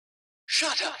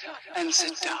Shut up and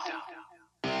sit down.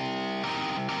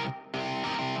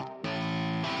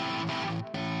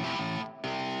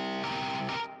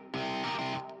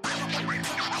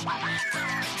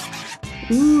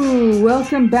 Ooh,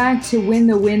 welcome back to When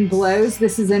the Wind Blows.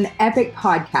 This is an epic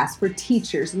podcast for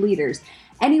teachers, leaders,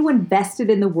 anyone vested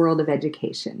in the world of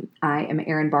education. I am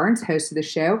Erin Barnes, host of the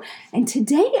show, and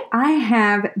today I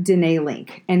have Danae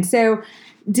Link. And so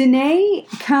Danae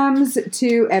comes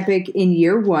to Epic in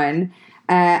year one.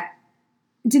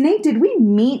 Danae, did we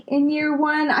meet in year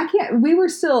one? We were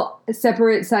still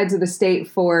separate sides of the state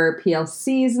for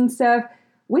PLCs and stuff.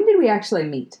 When did we actually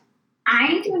meet?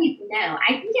 I don't even know.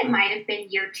 I think it might have been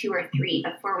year 2 or 3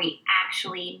 before we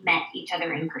actually met each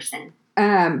other in person.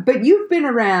 But you've been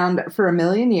around for a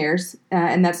million years,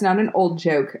 and that's not an old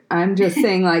joke. I'm just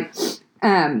saying,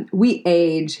 we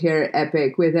age here at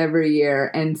Epic with every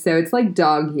year, and so it's like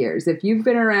dog years. If you've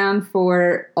been around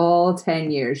for all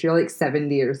 10 years, you're like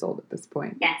 70 years old at this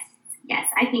point. Yes.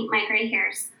 I think my gray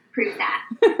hairs prove that.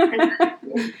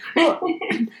 Well,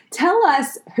 tell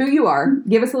us who you are.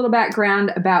 Give us a little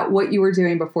background about what you were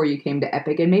doing before you came to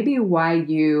Epic, and maybe why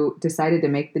you decided to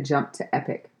make the jump to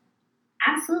Epic.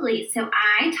 Absolutely. So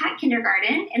I taught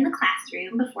kindergarten in the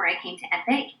classroom before I came to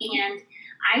Epic, and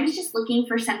I was just looking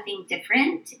for something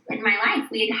different in my life.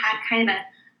 We had kind of a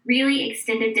really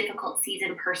extended, difficult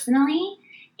season personally,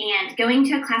 and going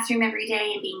to a classroom every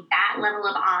day and being that level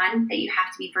of on that you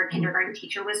have to be for a kindergarten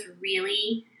teacher was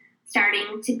really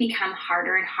starting to become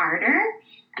harder and harder.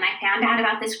 And I found out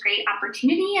about this great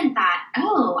opportunity and thought,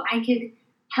 I could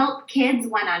help kids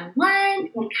one-on-one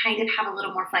and kind of have a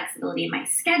little more flexibility in my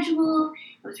schedule.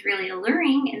 It was really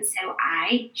alluring. And so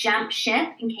I jumped ship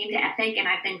and came to Epic, and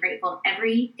I've been grateful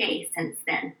every day since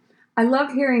then. I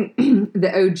love hearing the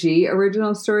OG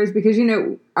original stories because,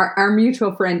 our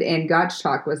mutual friend Ann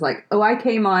Gottschalk was like, I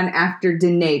came on after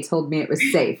Danae told me it was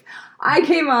safe. I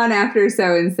came on after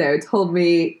so-and-so told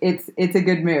me it's a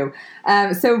good move.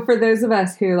 So for those of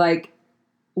us who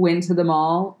went to the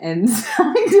mall and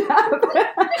signed up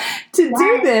to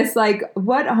do this,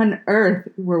 what on earth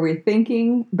were we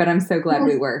thinking? But I'm so glad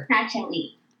we were.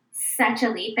 Such a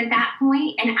leap at that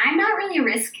point. And I'm not really a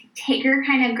risk taker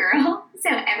kind of girl. So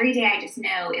every day I just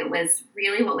know it was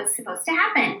really what was supposed to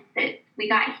happen that we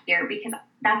got here, because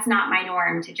that's not my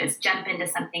norm to just jump into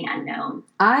something unknown.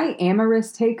 I am a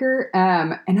risk taker.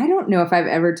 And I don't know if I've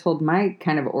ever told my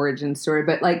kind of origin story,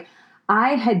 but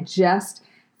I had just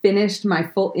finished my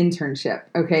full internship.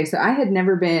 Okay. So I had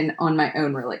never been on my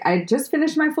own really. I had just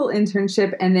finished my full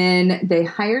internship, and then they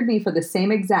hired me for the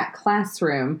same exact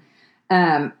classroom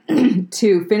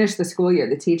to finish the school year.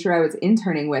 The teacher I was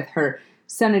interning with, her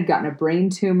son had gotten a brain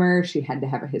tumor. She had to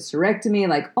have a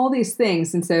hysterectomy, all these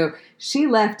things. And so she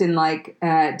left in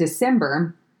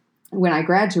December when I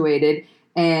graduated,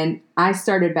 and I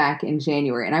started back in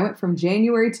January. And I went from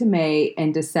January to May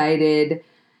and decided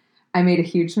I made a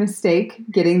huge mistake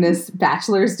getting this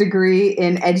bachelor's degree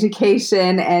in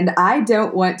education, and I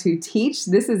don't want to teach.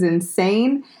 This is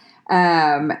insane.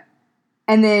 And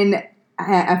then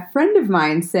a friend of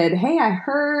mine said, hey, I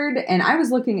heard, and I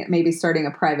was looking at maybe starting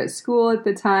a private school at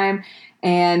the time,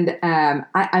 and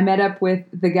I met up with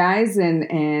the guys,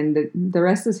 and the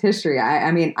rest is history.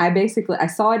 I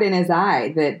saw it in his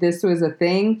eye that this was a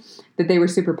thing that they were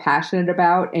super passionate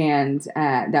about, and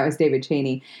that was David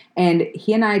Cheney. And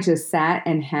he and I just sat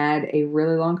and had a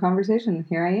really long conversation, and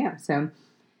here I am. So,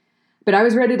 but I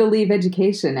was ready to leave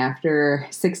education after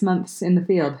 6 months in the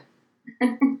field.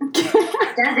 It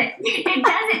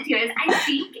does it to us. I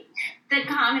think the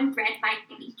common thread might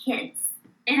be kids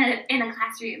in a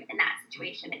classroom in that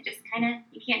situation. It just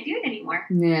you can't do it anymore.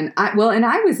 Man,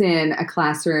 I was in a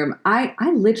classroom. I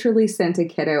literally sent a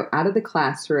kiddo out of the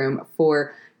classroom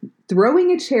for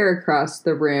throwing a chair across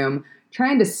the room,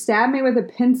 trying to stab me with a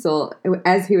pencil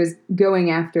as he was going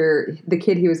after the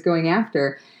kid he was going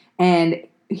after. And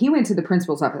he went to the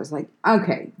principal's office like,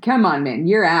 okay, come on, man,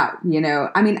 you're out.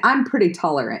 I'm pretty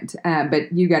tolerant,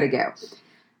 but you got to go.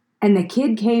 And the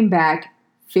kid came back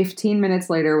 15 minutes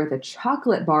later with a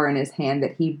chocolate bar in his hand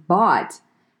that he bought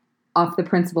off the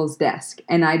principal's desk.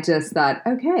 And I just thought,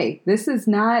 okay, this is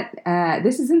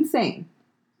insane.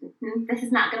 This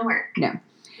is not going to work. No.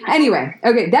 Anyway,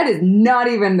 okay, that is not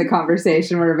even the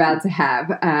conversation we're about to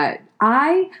have.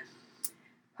 I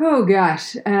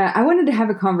wanted to have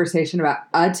a conversation about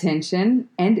attention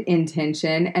and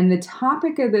intention, and the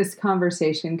topic of this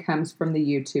conversation comes from the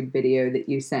YouTube video that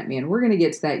you sent me, and we're going to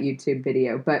get to that YouTube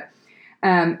video. But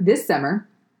this summer,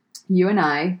 you and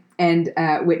I and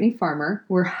Whitney Farmer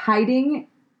were hiding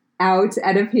out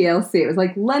at a PLC. It was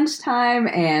like lunchtime,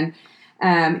 and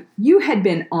you had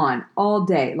been on all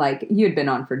day, like you had been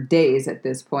on for days at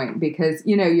this point because,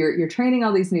 you know, you're training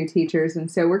all these new teachers.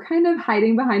 And so we're kind of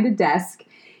hiding behind a desk,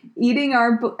 eating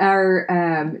our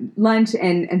lunch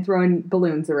and throwing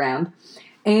balloons around.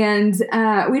 And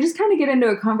we just kind of get into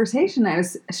a conversation. I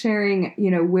was sharing,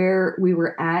 you know, where we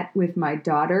were at with my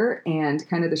daughter and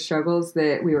kind of the struggles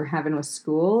that we were having with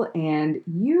school. And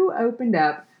you opened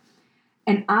up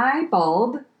and I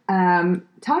bawled.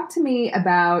 Talk to me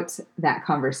about that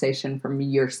conversation from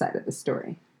your side of the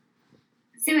story.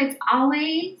 So it's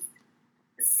always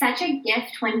such a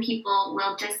gift when people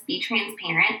will just be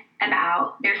transparent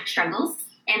about their struggles.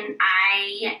 And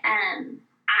I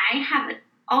have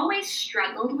always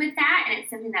struggled with that, and it's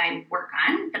something that I work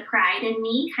on. The pride in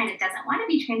me kind of doesn't want to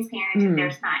be transparent if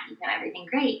there's not, you know, everything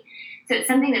great. So it's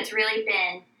something that's really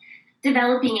been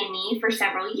developing in me for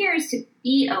several years to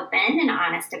be open and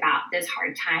honest about those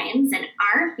hard times. And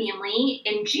our family,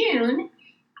 in June,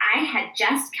 I had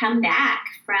just come back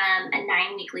from a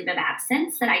 9-week leave of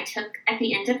absence that I took at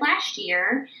the end of last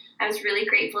year. I was really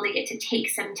grateful to get to take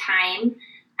some time.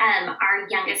 Our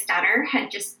youngest daughter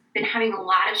had just been having a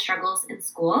lot of struggles in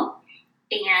school,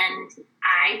 and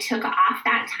I took off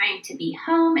that time to be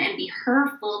home and be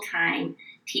her full-time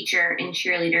teacher and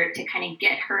cheerleader to kind of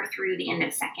get her through the end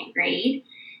of second grade.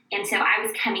 And so I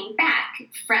was coming back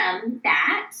from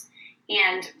that,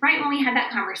 and right when we had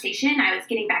that conversation, I was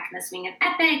getting back in the swing of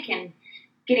Epic and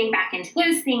getting back into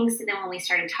those things. So then when we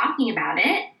started talking about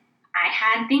it, I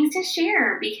had things to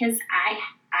share because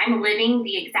I'm living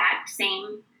the exact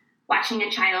same, watching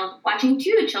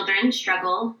two children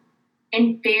struggle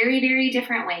in very, very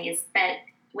different ways, but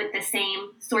with the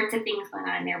same sorts of things going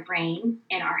on in their brain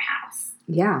in our house.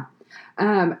 Yeah.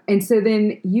 And so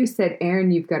then you said,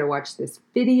 Erin, you've got to watch this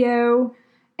video.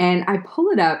 And I pull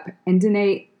it up, and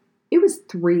Danae, it was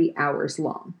 3 hours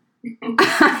long.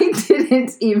 I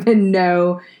didn't even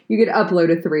know you could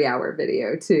upload a 3-hour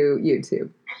video to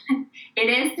YouTube. It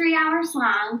is 3 hours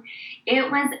long. It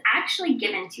was actually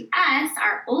given to us.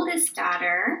 Our oldest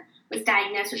daughter was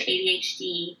diagnosed with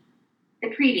ADHD the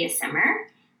previous summer,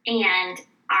 and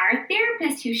our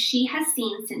therapist, who she has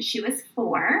seen since she was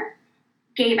 4,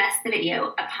 gave us the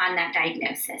video upon that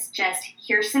diagnosis. Just,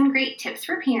 here's some great tips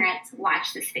for parents.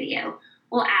 Watch this video.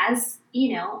 Well, as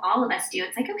you know, all of us do.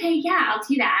 It's like, okay, yeah, I'll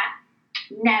do that.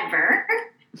 Never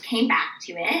came back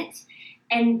to it.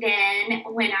 And then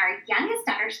when our youngest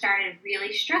daughter started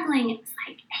really struggling, it was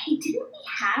like, hey, didn't we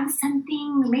have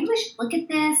something? Maybe we should look at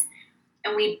this.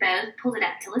 And we both pulled it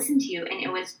up to listen to. And it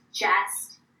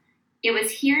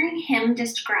was hearing him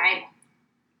describe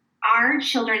our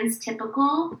children's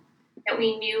typical that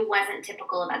we knew wasn't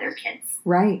typical of other kids.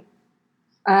 Right.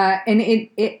 And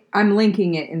I'm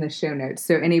linking it in the show notes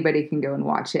so anybody can go and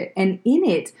watch it. And in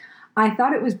it, I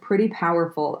thought it was pretty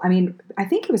powerful. I mean, I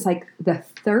think it was like the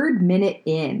 3rd minute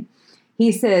in,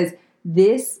 he says,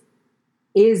 this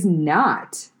is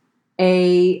not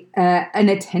an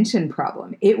attention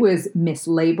problem. It was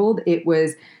mislabeled. It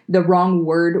was, the wrong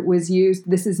word was used.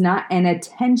 This is not an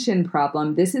attention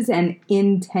problem. This is an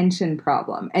intention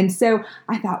problem. And so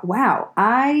I thought, wow,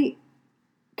 I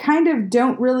kind of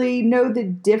don't really know the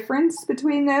difference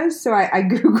between those. So I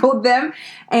Googled them,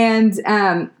 and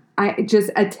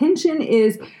attention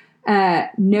is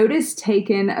notice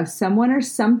taken of someone or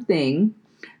something,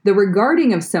 the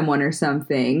regarding of someone or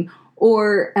something,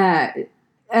 or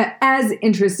as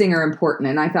interesting or important.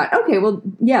 And I thought, okay, well,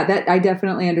 yeah, that I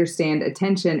definitely understand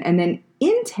attention. And then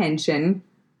intention,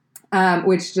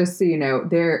 which, just so you know,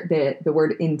 the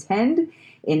word intended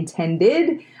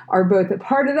are both a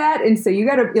part of that. And so you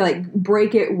got to like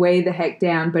break it way the heck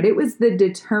down. But it was the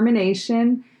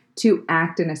determination to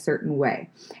act in a certain way.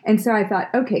 And so I thought,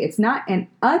 okay, it's not an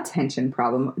attention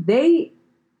problem. They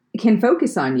can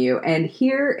focus on you and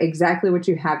hear exactly what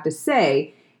you have to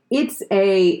say. It's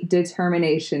a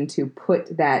determination to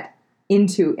put that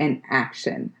into an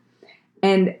action.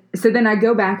 And so then I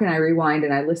go back and I rewind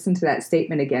and I listen to that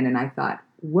statement again, and I thought,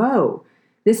 whoa,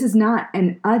 this is not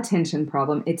an attention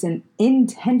problem. It's an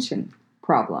intention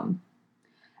problem.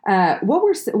 What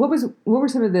were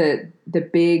some of the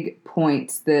big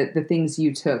points, the things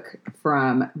you took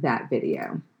from that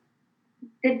video?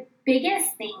 The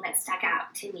biggest thing that stuck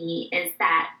out to me is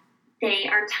that they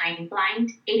are time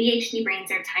blind. ADHD brains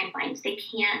are time blind. They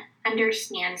can't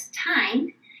understand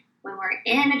time. When we're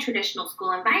in a traditional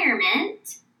school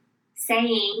environment,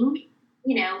 saying,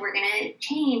 you know, we're going to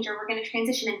change or we're going to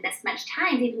transition in this much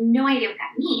time, they have no idea what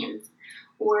that means.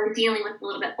 Or dealing with a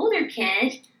little bit older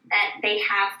kid, that they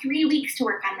have 3 weeks to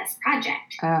work on this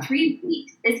project. 3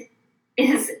 weeks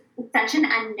is such an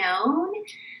unknown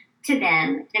to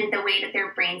them and the way that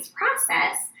their brains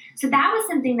process. So that was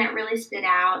something that really stood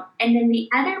out. And then the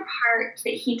other part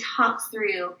that he talks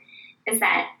through is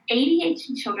that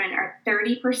ADHD children are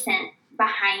 30%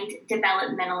 behind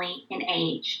developmentally in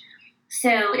age. So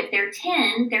if they're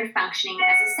 10, they're functioning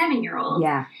as a 7-year-old.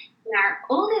 Yeah. And our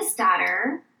oldest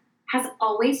daughter has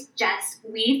always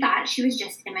we thought she was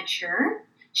just immature.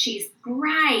 She's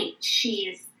bright.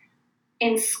 She's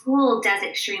in school, does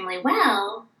extremely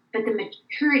well, but the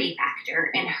maturity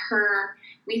factor in her,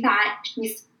 we thought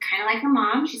she's kind of like her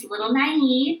mom. She's a little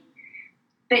naive.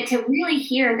 But to really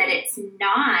hear that it's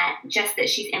not just that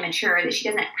she's immature, that she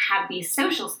doesn't have these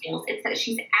social skills, it's that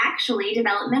she's actually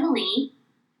developmentally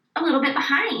a little bit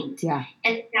behind. Yeah.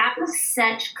 And that was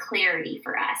such clarity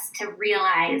for us to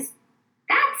realize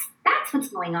that's what's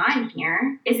going on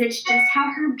here, is it's just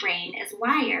how her brain is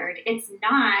wired. It's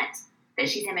not that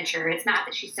she's immature. It's not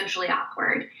that she's socially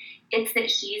awkward. It's that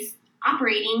she's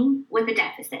operating with a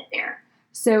deficit there.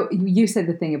 So you said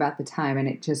the thing about the time, and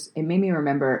it made me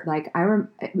remember, like,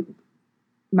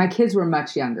 my kids were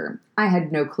much younger. I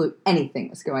had no clue anything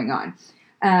was going on.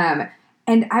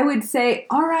 And I would say,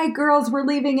 all right, girls, we're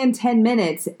leaving in 10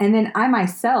 minutes. And then I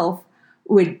myself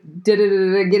would get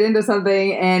into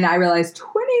something, and I realized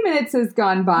 20 minutes has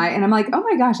gone by, and I'm like, oh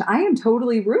my gosh, I am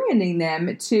totally ruining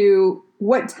them to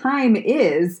what time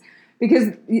is, because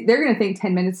they're going to think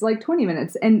 10 minutes is like 20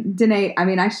 minutes. And Danae, I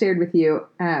mean, I shared with you,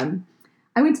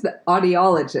 I went to the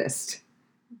audiologist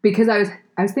because I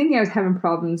was thinking I was having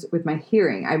problems with my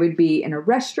hearing. I would be in a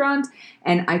restaurant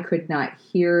and I could not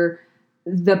hear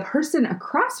the person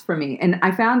across from me. And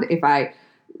I found if I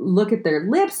look at their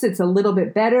lips, it's a little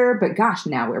bit better, but gosh,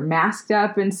 now we're masked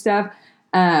up and stuff.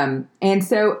 And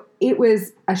so it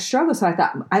was a struggle. So I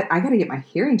thought, I got to get my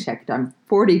hearing checked. I'm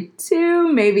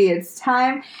 42, maybe it's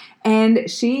time. And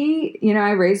she,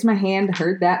 I raised my hand,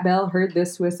 heard that bell, heard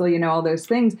this whistle, all those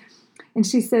things. And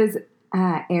she says,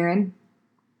 Erin,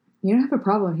 you don't have a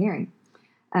problem hearing.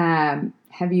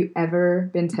 Have you ever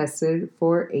been tested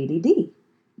for ADD?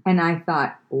 And I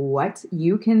thought, what?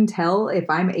 You can tell if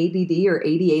I'm ADD or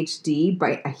ADHD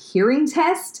by a hearing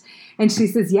test? And she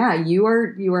says, yeah, you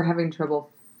are having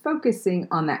trouble focusing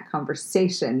on that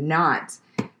conversation, not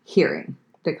hearing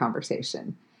the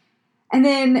conversation. And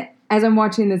then as I'm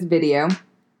watching this video,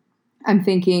 I'm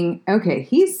thinking, okay,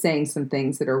 he's saying some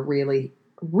things that are really,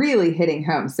 really hitting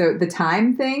home. So the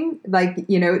time thing, like,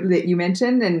 that you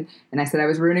mentioned, and I said I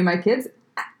was ruining my kids.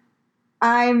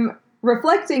 I'm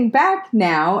reflecting back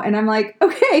now, and I'm like,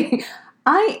 okay,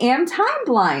 I am time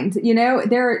blind.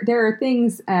 There are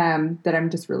things that I'm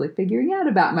just really figuring out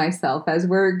about myself as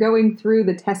we're going through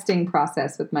the testing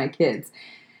process with my kids.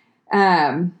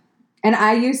 And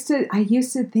I used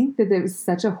to think that it was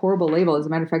such a horrible label. As a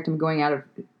matter of fact, I'm going out of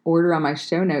order on my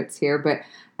show notes here, but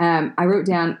I wrote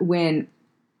down when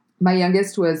my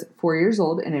youngest was 4 years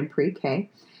old and in pre-K,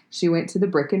 she went to the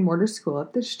brick and mortar school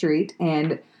up the street,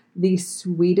 and the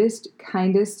sweetest,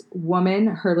 kindest woman,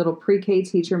 her little pre-K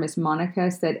teacher, Miss Monica,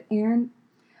 said, Erin,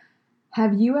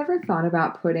 have you ever thought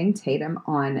about putting Tatum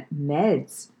on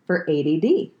meds for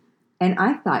ADD? And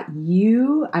I thought,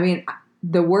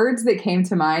 the words that came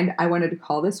to mind, I wanted to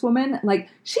call this woman, like,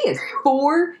 she is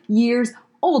 4 years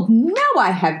old. No, I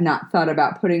have not thought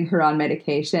about putting her on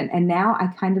medication. And now I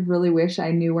kind of really wish I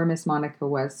knew where Miss Monica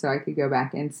was so I could go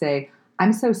back and say,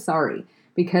 I'm so sorry,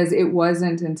 because it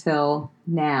wasn't until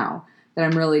now that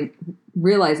I'm really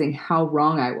realizing how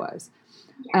wrong I was.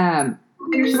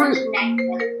 There's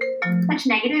such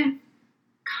negative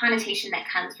connotation that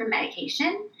comes from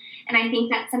medication. And I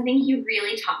think that's something he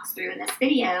really talks through in this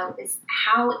video, is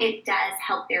how it does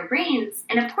help their brains.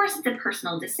 And of course, it's a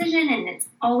personal decision, and it's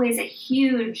always a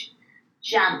huge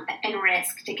jump and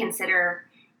risk to consider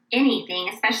anything,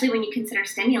 especially when you consider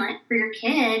stimulant for your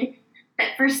kid.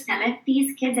 But for some of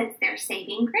these kids, it's their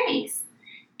saving grace.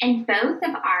 And both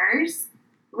of ours,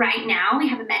 right now, we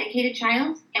have a medicated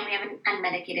child and we have an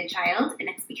unmedicated child. And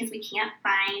it's because we can't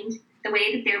find the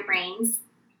way that their brains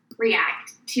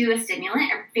react to a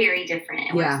stimulant are very different.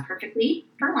 It works perfectly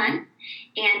for one,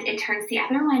 and it turns the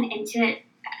other one into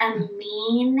a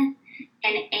mean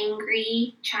and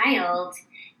angry child.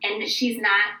 And she's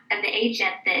not at the age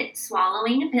yet that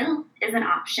swallowing a pill is an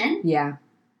option. Yeah.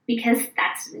 Because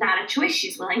that's not a choice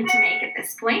she's willing to make at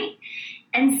this point.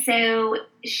 And so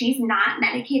she's not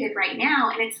medicated right now,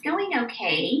 and it's going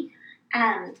okay.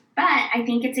 But I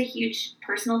think it's a huge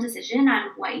personal decision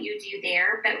on what you do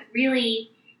there. But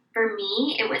really, for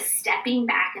me, it was stepping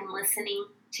back and listening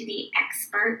to the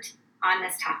expert on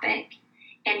this topic,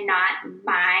 and not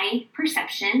my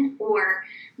perception or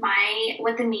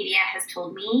what the media has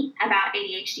told me about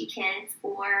ADHD kids,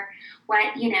 or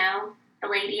what, the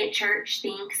lady at church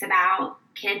thinks about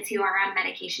kids who are on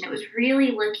medication. It was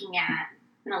really looking at,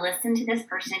 I'm going to listen to this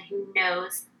person who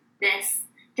knows this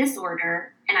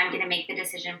disorder, and I'm going to make the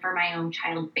decision for my own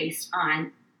child based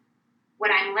on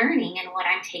what I'm learning and what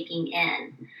I'm taking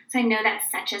in. So I know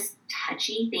that's such a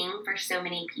touchy thing for so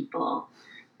many people.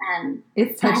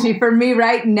 It's touchy for me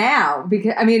right now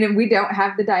because, I mean, we don't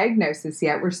have the diagnosis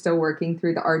yet. We're still working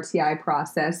through the RTI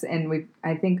process, and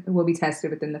I think we'll be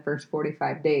tested within the first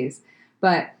 45 days.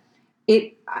 But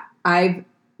I've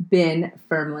been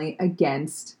firmly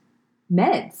against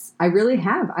meds. I really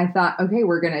have. I thought, okay,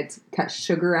 we're going to cut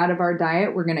sugar out of our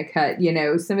diet. We're going to cut,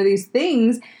 some of these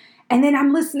things. And then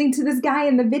I'm listening to this guy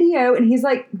in the video, and he's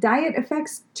like, diet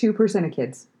affects 2% of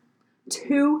kids.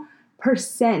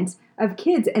 2% of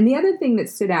kids. And the other thing that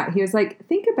stood out, he was like,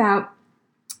 think about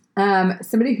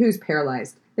somebody who's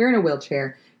paralyzed. They're in a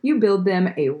wheelchair. You build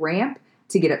them a ramp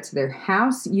to get up to their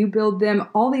house. You build them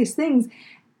all these things.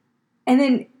 And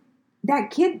then that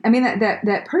kid,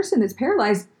 that person that's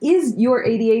paralyzed is your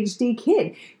ADHD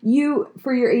kid.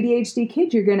 For your ADHD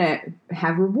kid, you're going to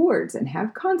have rewards and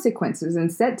have consequences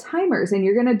and set timers. And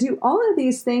you're going to do all of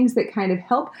these things that kind of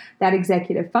help that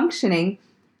executive functioning.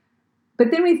 But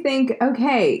then we think,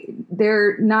 okay,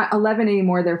 they're not 11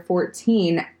 anymore, they're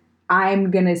 14.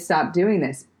 I'm going to stop doing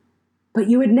this. But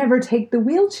you would never take the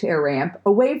wheelchair ramp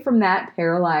away from that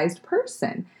paralyzed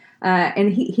person.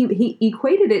 And he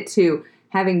equated it to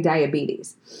having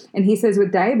diabetes. And he says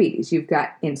with diabetes, you've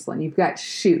got insulin, you've got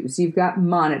shoes, you've got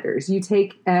monitors, you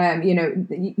take,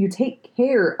 you take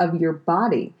care of your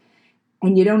body.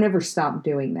 And you don't ever stop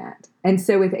doing that. And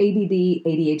so with ADD,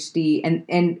 ADHD,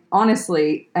 and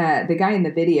honestly, the guy in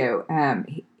the video,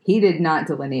 he did not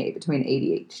delineate between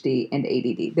ADHD and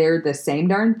ADD. They're the same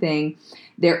darn thing.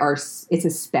 It's a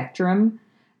spectrum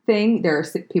thing. There are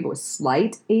people with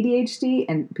slight ADHD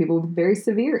and people with very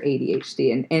severe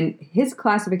ADHD. And his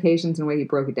classifications and the way he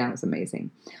broke it down was amazing.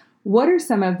 What are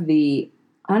some of the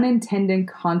unintended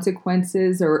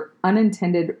consequences or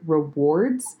unintended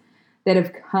rewards that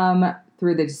have come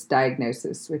through this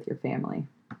diagnosis with your family?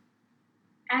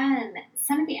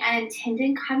 Some of the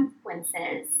unintended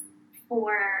consequences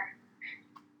for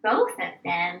both of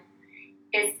them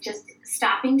is just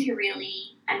stopping to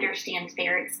really understand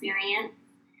their experience.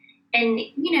 And,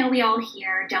 we all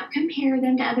hear, don't compare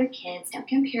them to other kids, don't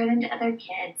compare them to other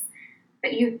kids,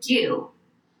 but you do.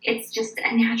 It's just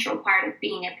a natural part of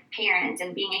being a parent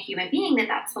and being a human being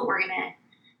that's what we're going to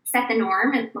set the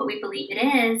norm and what we believe it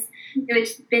is. So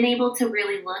it's been able to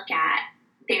really look at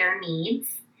their needs.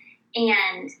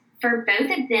 And for both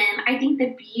of them, I think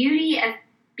the beauty of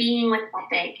being with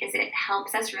Epic is it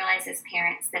helps us realize as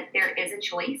parents that there is a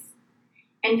choice.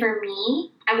 And for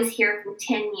me, I was here for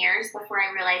 10 years before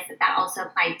I realized that also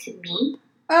applied to me.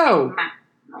 Oh, and my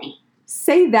family.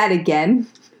 Say that again.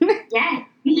 Yes,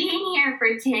 being here for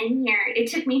 10 years. It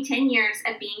took me 10 years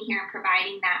of being here and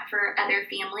providing that for other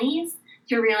families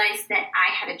to realize that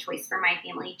I had a choice for my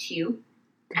family too.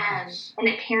 And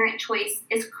that parent choice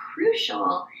is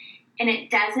crucial, and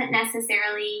it doesn't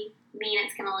necessarily mean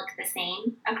it's going to look the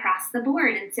same across the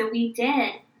board. And so we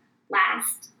did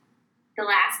the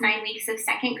last 9 weeks of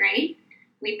second grade,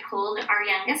 we pulled our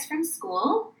youngest from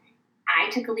school. I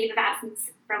took a leave of absence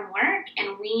from work,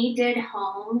 and we did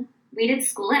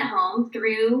school at home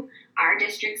through our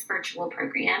district's virtual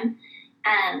program.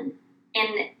 And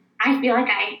I feel like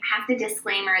I have to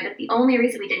disclaimer that the only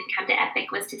reason we didn't come to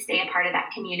Epic was to stay a part of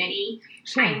that community.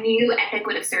 Sure. I knew Epic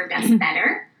would have served us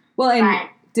better. Well, and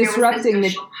disrupting there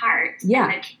was the social part and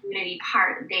the community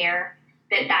part there.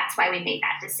 That's why we made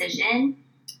that decision.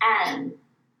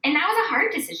 And that was a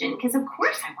hard decision because, of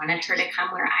course, I wanted her to come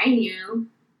where I knew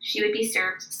she would be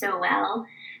served so well.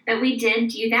 But we did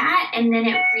do that, and then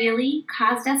it really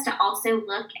caused us to also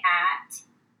look at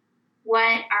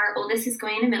what our oldest is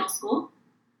going to middle school.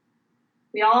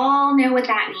 We all know what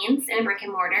that means in a brick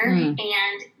and mortar,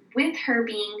 and with her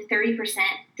being 30%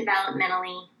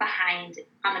 developmentally behind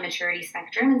on the maturity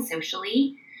spectrum and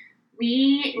socially,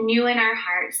 we knew in our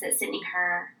hearts that sending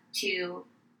her to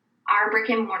our brick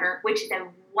and mortar, which is a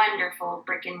wonderful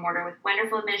brick and mortar with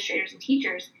wonderful administrators and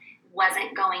teachers,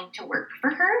 wasn't going to work for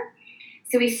her.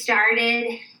 So we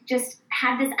just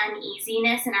had this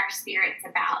uneasiness in our spirits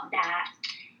about that.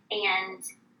 And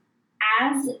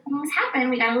as things happened,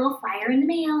 we got a little flyer in the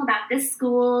mail about this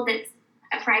school that's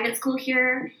a private school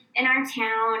here in our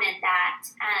town and that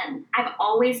I've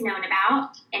always known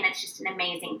about, and it's just an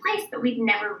amazing place, but we'd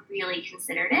never really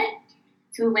considered it.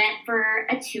 So we went for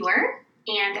a tour,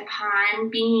 and upon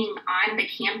being on the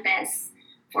campus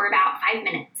for about 5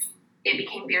 minutes, it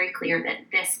became very clear that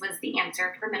this was the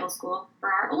answer for middle school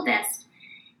for our oldest.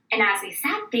 And as we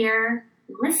sat there,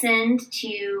 listened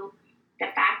to the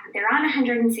fact that they're on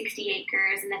 160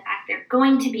 acres and the fact they're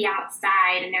going to be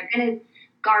outside and they're going to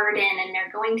garden and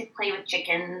they're going to play with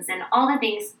chickens and all the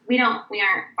things. We aren't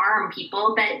farm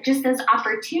people, but just those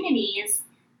opportunities,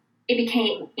 it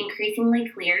became increasingly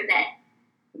clear that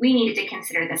we needed to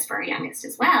consider this for our youngest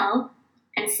as well.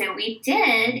 And so we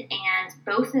did, and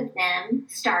both of them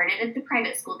started at the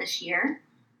private school this year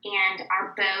and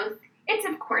are both, it's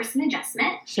of course an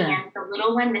adjustment. Sure. And the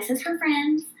little one misses her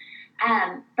friends.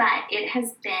 But it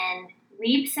has been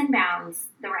leaps and bounds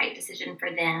the right decision for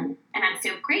them. And I'm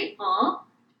so grateful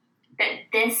that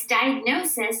this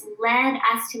diagnosis led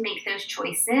us to make those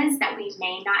choices that we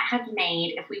may not have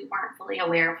made if we weren't fully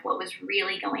aware of what was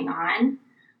really going on,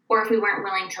 or if we weren't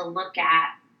willing to look at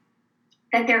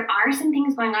that there are some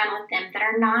things going on with them that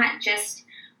are not just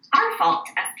our fault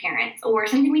as parents, or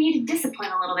something we need to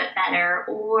discipline a little bit better,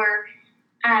 or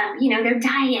their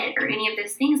diet or any of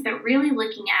those things, but really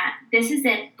looking at this is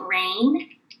a brain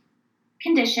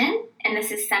condition and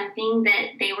this is something that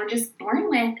they were just born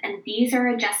with, and these are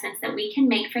adjustments that we can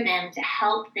make for them to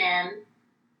help them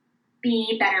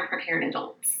be better prepared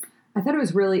adults. I thought it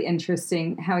was really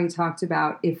interesting how he talked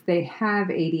about if they have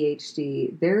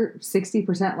ADHD, they're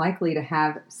 60% likely to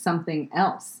have something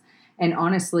else. And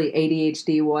honestly,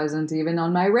 ADHD wasn't even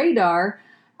on my radar.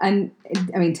 And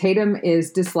I mean, Tatum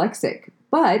is dyslexic,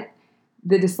 but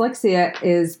the dyslexia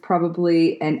is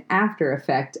probably an after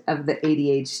effect of the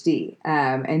ADHD.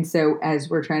 And so as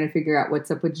we're trying to figure out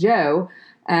what's up with Joe,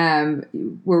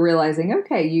 we're realizing,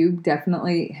 okay, you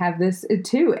definitely have this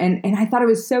too. And I thought it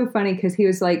was so funny because he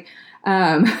was like,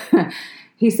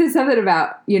 he said something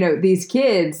about, these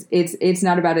kids, it's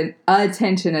not about an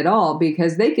attention at all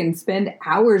because they can spend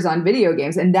hours on video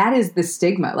games. And that is the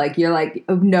stigma. Like, you're like,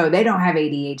 oh, no, they don't have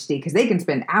ADHD because they can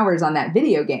spend hours on that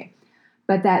video game.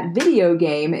 But that video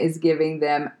game is giving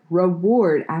them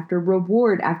reward after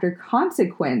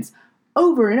consequence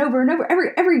over and over and over.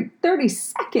 Every 30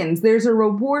 seconds, there's a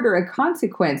reward or a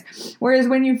consequence. Whereas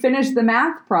when you finish the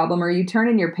math problem or you turn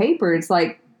in your paper, it's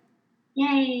like,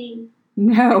 yay.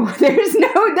 No, there's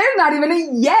not even a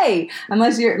yay.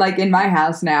 Unless you're like in my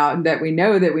house now that we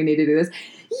know that we need to do this.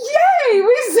 Yay!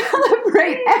 We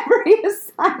celebrate every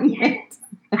assignment. Yes.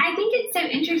 I think it's so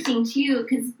interesting too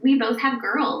because we both have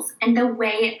girls and the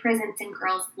way it presents in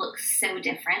girls looks so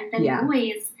different than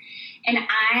boys. And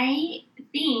I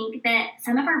think that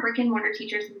some of our brick and mortar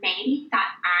teachers maybe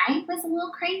thought I was a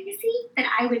little crazy that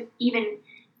I would even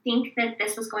think that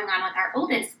this was going on with our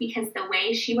oldest because the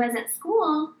way she was at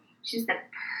school, she's the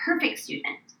perfect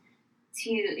student.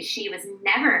 She was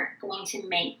never going to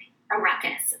make a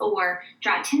ruckus or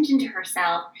draw attention to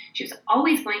herself. She was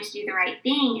always going to do the right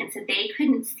thing. And so they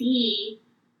couldn't see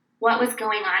what was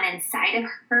going on inside of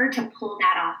her to pull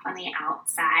that off on the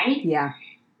outside. Yeah.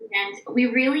 And we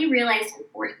really realized in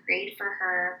fourth grade for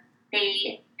her,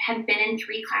 they had been in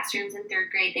 3 classrooms in third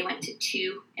grade. They went to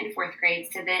 2 in fourth grade.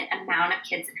 So the amount of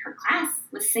kids in her class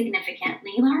was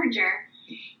significantly larger.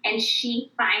 And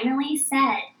she finally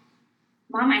said,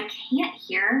 Mom, I can't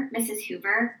hear Mrs.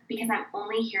 Hoover because I'm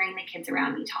only hearing the kids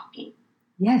around me talking.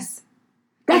 Yes.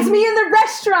 That's me in the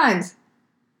restaurant.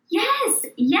 Yes.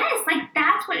 Like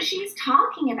that's what she's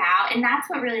talking about. And that's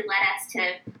what really led us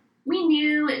to, we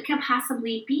knew it could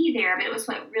possibly be there, but it was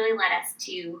what really led us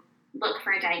to look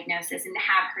for a diagnosis and to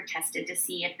have her tested to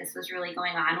see if this was really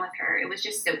going on with her. It was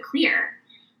just so clear.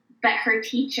 But her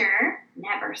teacher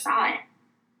never saw it.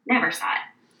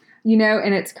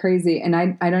 And it's crazy. And I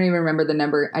don't even remember the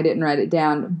number. I didn't write it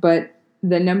down. But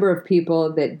the number of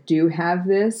people that do have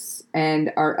this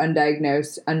and are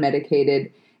undiagnosed,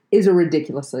 unmedicated is a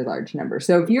ridiculously large number.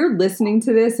 So if you're listening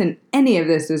to this and any of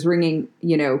this is ringing,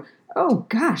 oh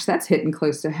gosh, that's hitting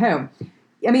close to home.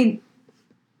 I mean,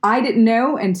 I didn't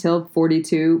know until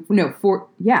 42.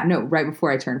 Right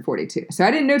before I turned 42. So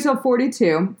I didn't know till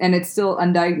 42 and it's still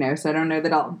undiagnosed. I don't know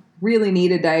that I'll really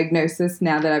need a diagnosis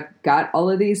now that I've got all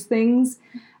of these things.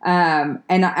 And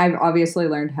I've obviously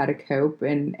learned how to cope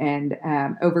and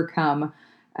overcome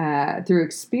through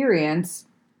experience.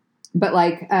 But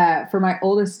for my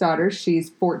oldest daughter, she's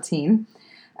 14.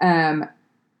 I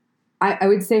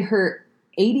would say her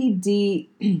ADD,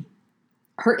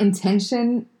 her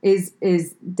intention is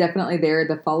definitely there.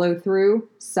 The follow through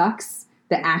sucks.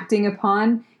 The acting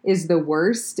upon is the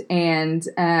worst. And,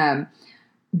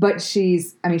 but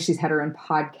she's had her own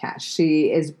podcast.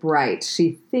 She is bright.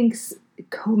 She thinks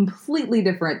completely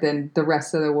different than the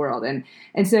rest of the world. And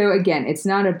so again, it's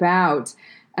not about,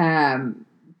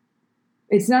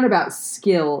 it's not about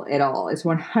skill at all. It's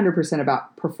 100%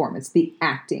 about performance, the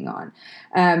acting on.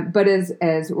 But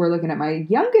as we're looking at my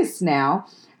youngest now,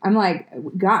 I'm like,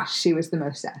 gosh, she was the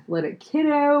most athletic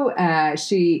kiddo.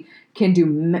 She can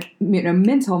do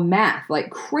mental math like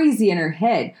crazy in her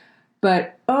head.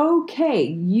 But okay,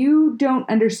 you don't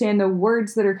understand the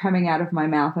words that are coming out of my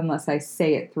mouth unless I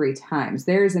say it 3 times.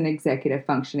 There's an executive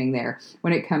functioning there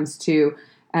when it comes to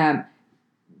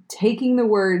taking the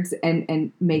words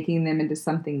and making them into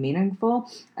something meaningful.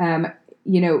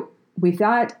 We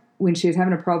thought when she was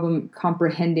having a problem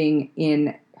comprehending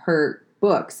in her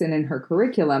books and in her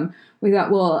curriculum, we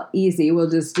thought, well, easy, we'll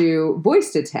just do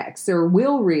voice to text, or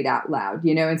we'll read out loud,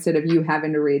 instead of you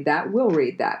having to read that, we'll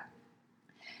read that.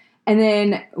 And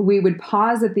then we would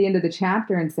pause at the end of the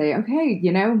chapter and say, okay,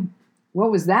 what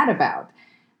was that about?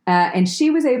 And she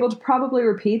was able to probably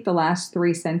repeat the last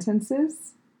 3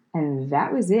 sentences, and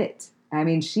that was it. I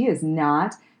mean, she is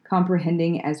not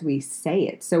comprehending as we say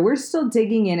it. So we're still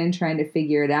digging in and trying to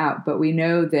figure it out, but we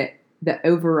know that the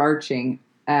overarching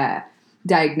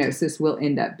diagnosis will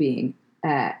end up being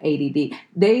ADD.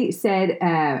 They said,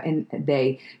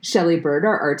 Shelley Bird,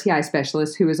 our RTI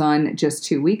specialist, who was on just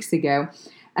 2 weeks ago,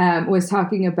 was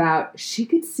talking about she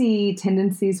could see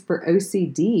tendencies for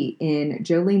OCD in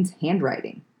Jolene's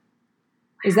handwriting.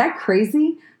 Is that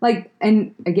crazy? Like,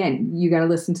 and again, you got to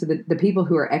listen to the people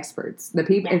who are experts. The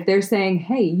people, if they're saying,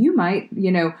 hey, you might,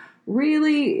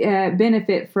 really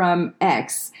benefit from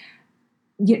X,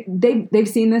 they've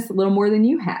seen this a little more than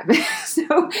you have.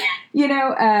 So,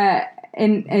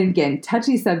 and again,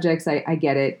 touchy subjects, I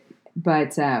get it.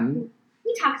 But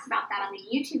he talks about that on the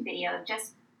YouTube video,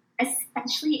 just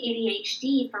especially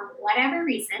ADHD, for whatever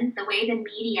reason, the way the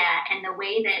media and the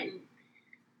way that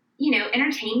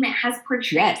entertainment has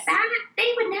portrayed that,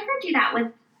 they would never do that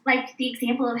with, like, the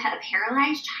example of a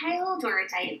paralyzed child or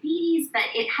diabetes, but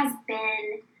it has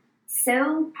been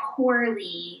so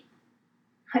poorly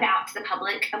put out to the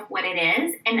public of what it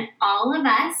is. And all of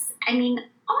us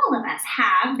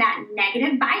have that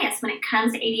negative bias when it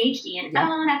comes to ADHD and,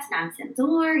 oh, that's nonsense,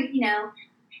 or,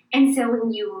 and so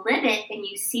when you live it and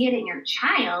you see it in your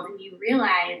child and you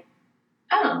realize,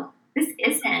 oh, this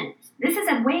is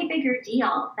a way bigger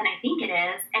deal than I think it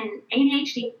is. And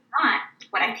ADHD is not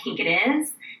what I think it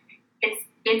is.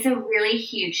 It's a really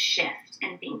huge shift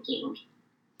in thinking.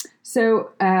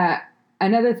 So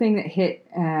another thing that hit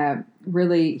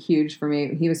really huge for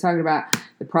me, he was talking about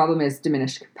the problem is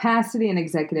diminished capacity and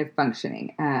executive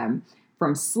functioning,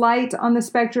 from slight on the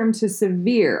spectrum to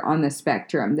severe on the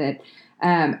spectrum, that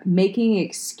making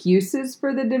excuses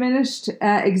for the diminished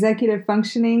executive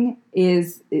functioning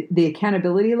is the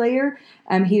accountability layer.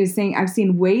 He was saying, I've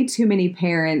seen way too many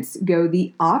parents go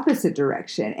the opposite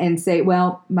direction and say,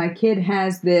 well, my kid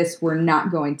has this, we're not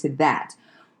going to that.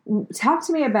 Talk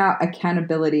to me about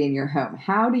accountability in your home.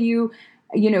 How do you,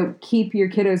 keep your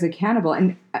kiddos accountable?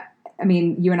 And I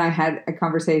mean, you and I had a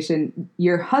conversation.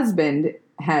 Your husband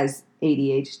has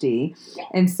ADHD.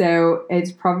 And so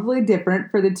it's probably different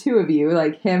for the two of you,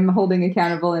 like him holding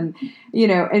accountable and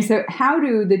so how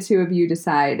do the two of you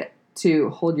decide to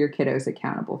hold your kiddos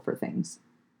accountable for things?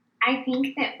 I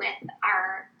think that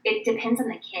it depends on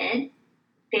the kid.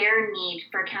 Their need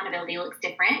for accountability looks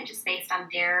different just based on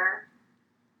their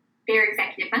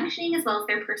executive functioning as well as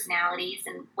their personalities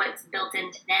and what's built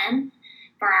into them.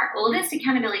 For our oldest,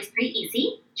 accountability is pretty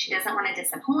easy. She doesn't want to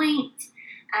disappoint.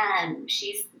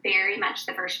 She's very much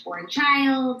the firstborn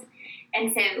child.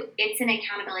 And so it's an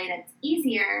accountability that's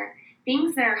easier.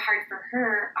 Things that are hard for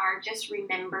her are just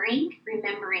remembering.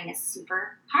 Remembering is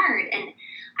super hard. And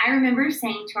I remember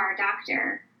saying to our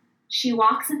doctor, she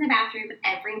walks in the bathroom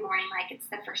every morning like it's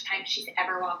the first time she's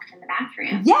ever walked in the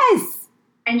bathroom. Yes!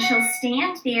 And she'll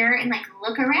stand there and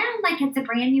look around like it's a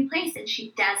brand new place. And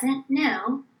she doesn't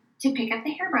know to pick up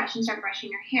the hairbrush and start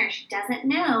brushing her hair. She doesn't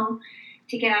know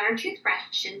to get out her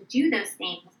toothbrush and do those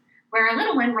things. Where our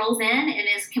little one rolls in and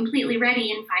is completely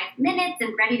ready in 5 minutes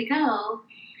and ready to go.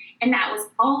 And that was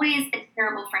always a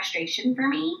terrible frustration for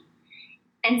me.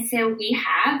 And so we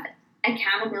have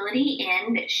accountability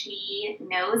in that she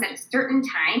knows at a certain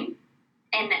time.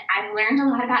 And I've learned a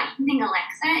lot about using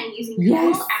Alexa and using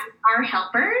Google as our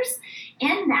helpers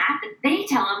in that they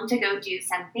tell them to go do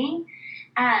something.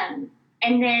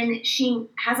 And then she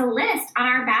has a list on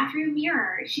our bathroom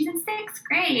mirror. She's in 6th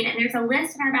grade, and there's a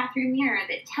list in our bathroom mirror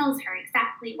that tells her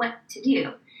exactly what to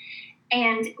do.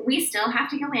 And we still have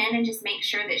to go in and just make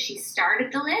sure that she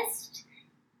started the list,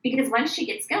 because once she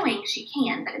gets going, she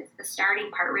can, but it's the starting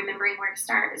part. Remembering where to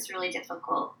start is really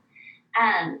difficult.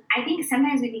 I think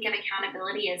sometimes we think of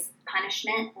accountability as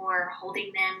punishment or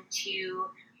holding them to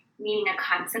meaning a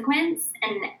consequence.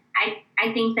 And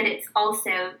I think that it's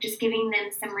also just giving them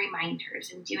some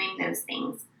reminders and doing those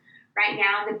things. Right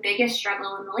now, the biggest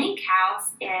struggle in the Link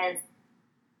house is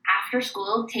after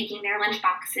school, taking their lunch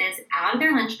boxes out of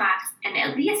their lunchbox and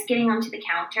at least getting them to the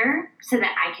counter so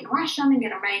that I can wash them and get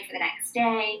them ready for the next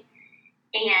day.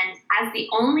 And as the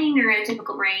only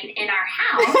neurotypical brain in our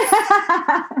house,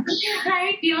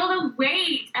 I feel the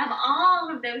weight of all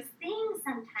of those things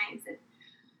sometimes. And,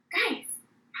 guys,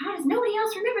 how does nobody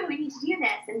else remember that we need to do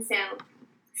this? And so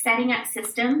setting up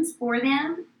systems for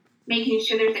them, making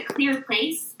sure there's a clear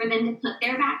place for them to put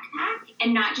their backpack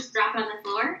and not just drop it on the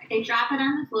floor. If they drop it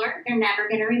on the floor, they're never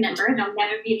going to remember. They'll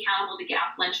never be accountable to get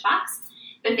off the lunchbox.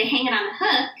 But if they hang it on the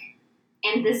hook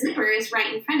and the zipper is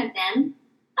right in front of them,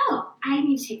 oh, I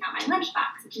need to take out my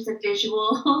lunchbox, which is a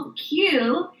visual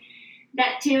cue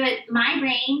that to it, my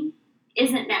brain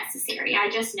isn't necessary. I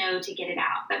just know to get it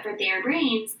out. But for their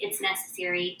brains, it's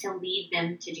necessary to lead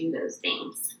them to do those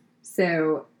things.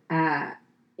 So,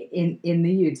 in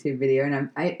the YouTube video, and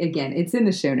again, it's in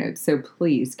the show notes, so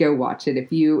please go watch it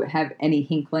if you have any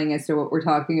inkling as to what we're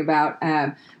talking about.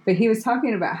 But he was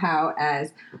talking about how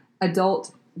as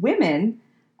adult women,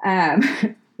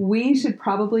 we should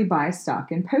probably buy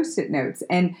stock in Post-it notes.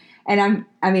 And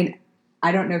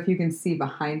I don't know if you can see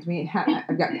behind me.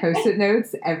 I've got Post-it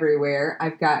notes everywhere.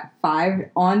 I've got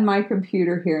 5 on my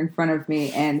computer here in front of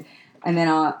me, and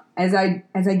then as I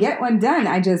get one done,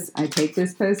 I take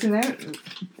this Post-it note,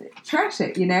 trash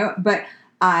it, But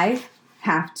I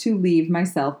have to leave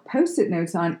myself Post-it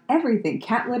notes on everything.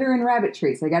 Cat litter and rabbit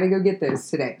treats. I got to go get those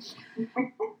today.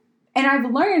 And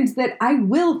I've learned that I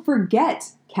will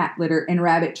forget cat litter and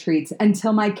rabbit treats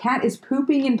until my cat is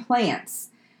pooping in plants.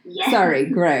 Yes. Sorry,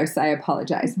 gross. I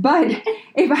apologize. But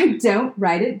if I don't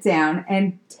write it down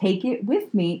and take it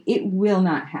with me, it will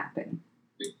not happen.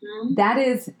 Mm-hmm. That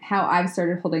is how I've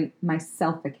started holding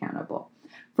myself accountable.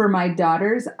 For my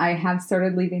daughters, I have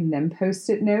started leaving them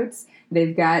Post-it notes.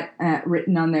 They've got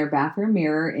written on their bathroom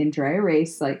mirror in dry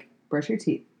erase, like brush your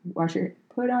teeth,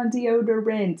 put on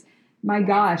deodorant. My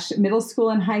gosh, middle school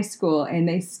and high school, and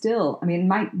they still,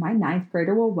 my 9th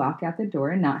grader will walk out the door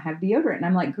and not have deodorant. And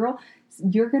I'm like, girl,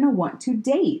 you're going to want to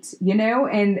date,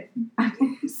 and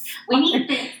we need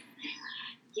this.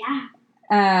 Yeah.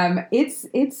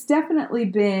 It's definitely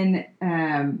been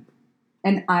an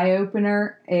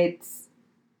eye-opener.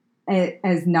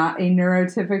 As not a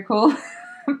neurotypical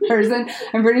person.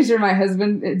 I'm pretty sure my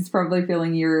husband is probably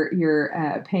feeling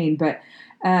your pain, but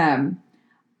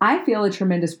I feel a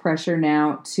tremendous pressure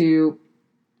now to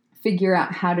figure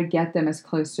out how to get them as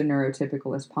close to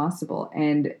neurotypical as possible.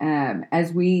 And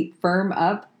as we firm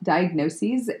up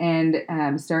diagnoses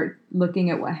and start looking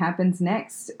at what happens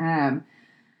next,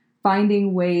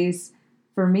 finding ways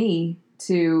for me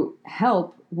to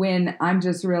help when I'm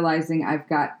just realizing I've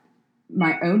got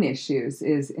my own issues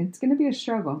it's going to be a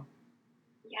struggle.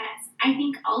 Yes. I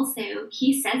think also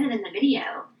he says it in the video.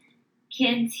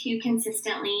 Kids who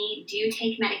consistently do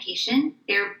take medication,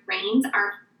 their brains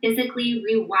are physically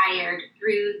rewired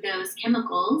through those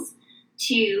chemicals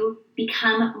to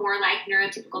become more like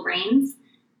neurotypical brains,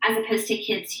 as opposed to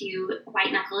kids who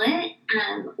white knuckle it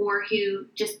or who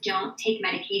just don't take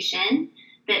medication,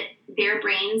 that their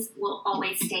brains will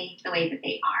always stay the way that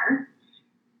they are.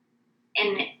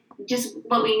 And just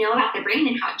what we know about the brain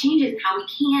and how it changes and how we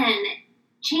can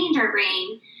change our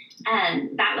brain,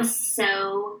 that was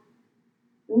so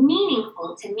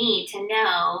meaningful to me to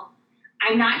know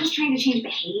I'm not just trying to change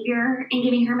behavior in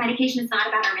giving her medication. It's not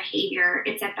about her behavior.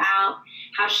 It's about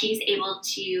how she's able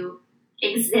to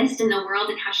exist in the world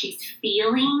and how she's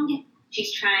feeling.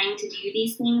 She's trying to do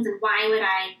these things. And why would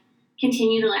I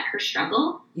continue to let her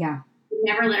struggle? Yeah.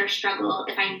 Never let her struggle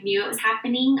if I knew it was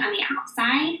happening on the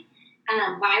outside.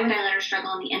 Why would I let her struggle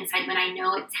on the inside when I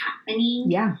know it's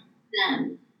happening? Yeah.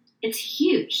 It's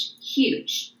huge,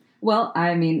 huge. Well,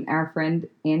 our friend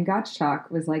Ann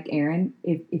Gottschalk was like, Erin,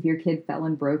 if your kid fell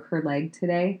and broke her leg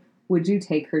today, would you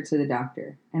take her to the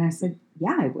doctor? And I said,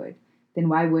 yeah, I would. Then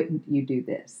why wouldn't you do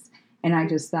this? And I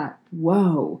just thought,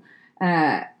 whoa.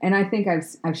 And I think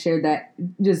I've shared that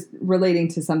just relating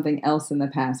to something else in the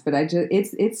past, but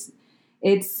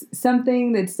it's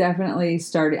something that's definitely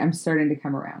I'm starting to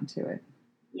come around to it.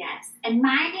 Yes. And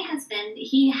my husband,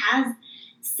 he has,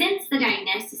 since the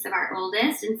diagnosis of our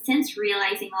oldest and since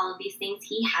realizing all of these things,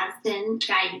 he has been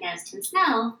diagnosed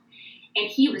himself, and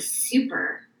he was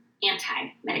super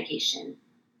anti-medication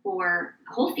for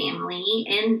the whole family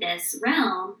in this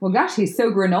realm. Well, gosh, he's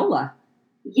so granola.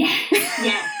 Yes.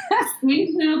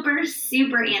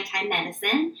 super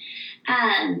anti-medicine.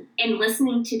 And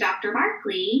listening to Dr.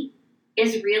 Barkley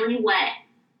is really what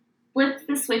flipped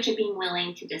the switch of being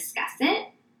willing to discuss it.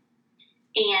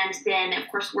 And then, of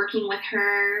course, working with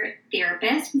her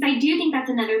therapist. Because I do think that's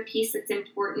another piece that's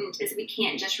important is we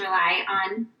can't just rely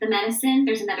on the medicine.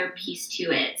 There's another piece to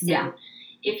it. So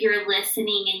if you're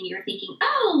listening and you're thinking,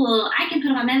 oh, well, I can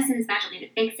put on medicine, it's magically to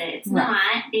fix it. It's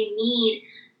not. They need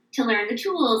to learn the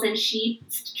tools. And she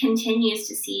continues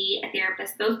to see a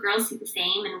therapist. Both girls see the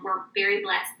same. And we're very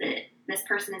blessed that this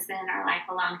person has been in our life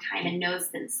a long time and knows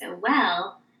them so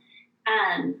well.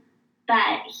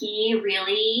 But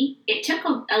it took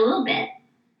a little bit.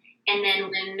 And then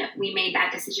when we made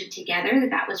that decision together,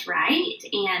 that was right.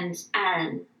 And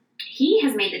he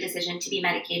has made the decision to be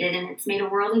medicated, and it's made a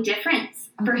world of difference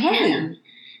for him.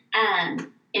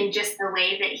 In just the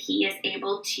way that he is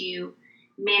able to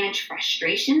manage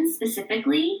frustration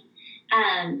specifically.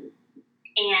 And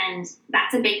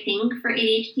that's a big thing for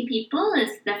ADHD people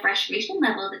is the frustration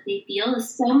level that they feel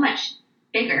is so much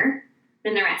bigger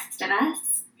than the rest of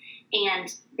us.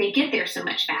 And they get there so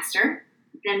much faster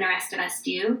than the rest of us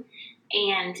do.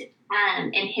 And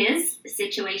in his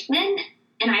situation,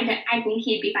 and I think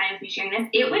he'd be fine with me sharing this,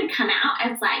 it would come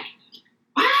out as like,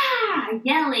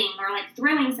 yelling or like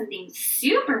throwing something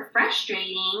super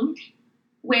frustrating,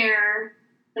 where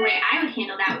the way I would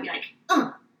handle that would be like,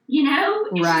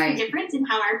 it's just a difference in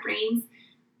how our brains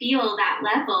feel that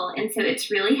level. And so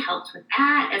it's really helped with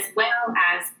that, as well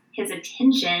as his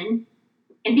attention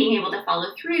and being able to follow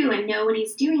through and know what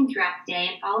he's doing throughout the day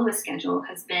and follow a schedule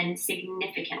has been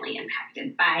significantly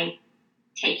impacted by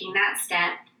taking that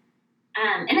step.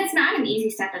 And it's not an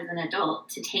easy step as an adult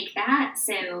to take that.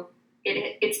 So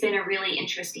it's been a really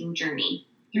interesting journey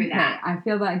through that. I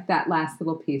feel like that last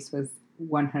little piece was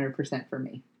 100% for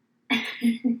me.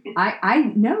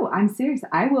 I know, I'm serious.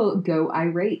 I will go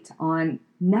irate on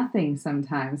nothing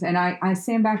sometimes. And I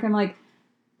stand back and I'm like,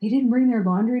 they didn't bring their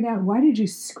laundry down. Why did you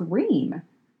scream?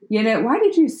 Why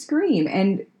did you scream?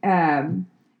 And,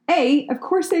 of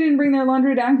course they didn't bring their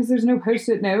laundry down because there's no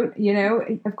Post-it note,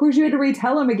 of course you had to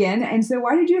retell them again. And so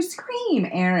why did you scream,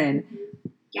 Erin?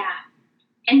 Yeah.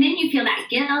 And then you feel that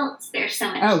guilt. There's so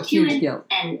much to it. Guilt.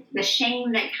 And the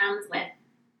shame that comes with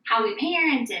how we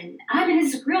parent. And I've been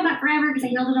this girl about forever because I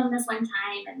yelled at them this one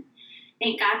time. And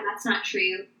thank God that's not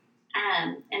true.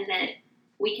 And that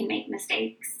we can make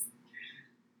mistakes.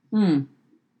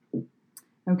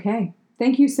 Okay.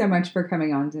 Thank you so much for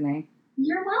coming on, Danae.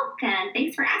 You're welcome.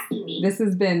 Thanks for asking me. This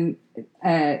has been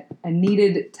a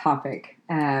needed topic.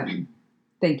 Thank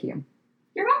you.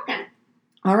 You're welcome.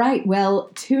 All right. Well,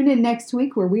 tune in next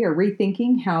week where we are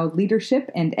rethinking how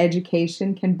leadership and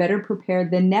education can better prepare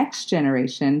the next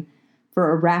generation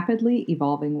for a rapidly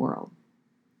evolving world.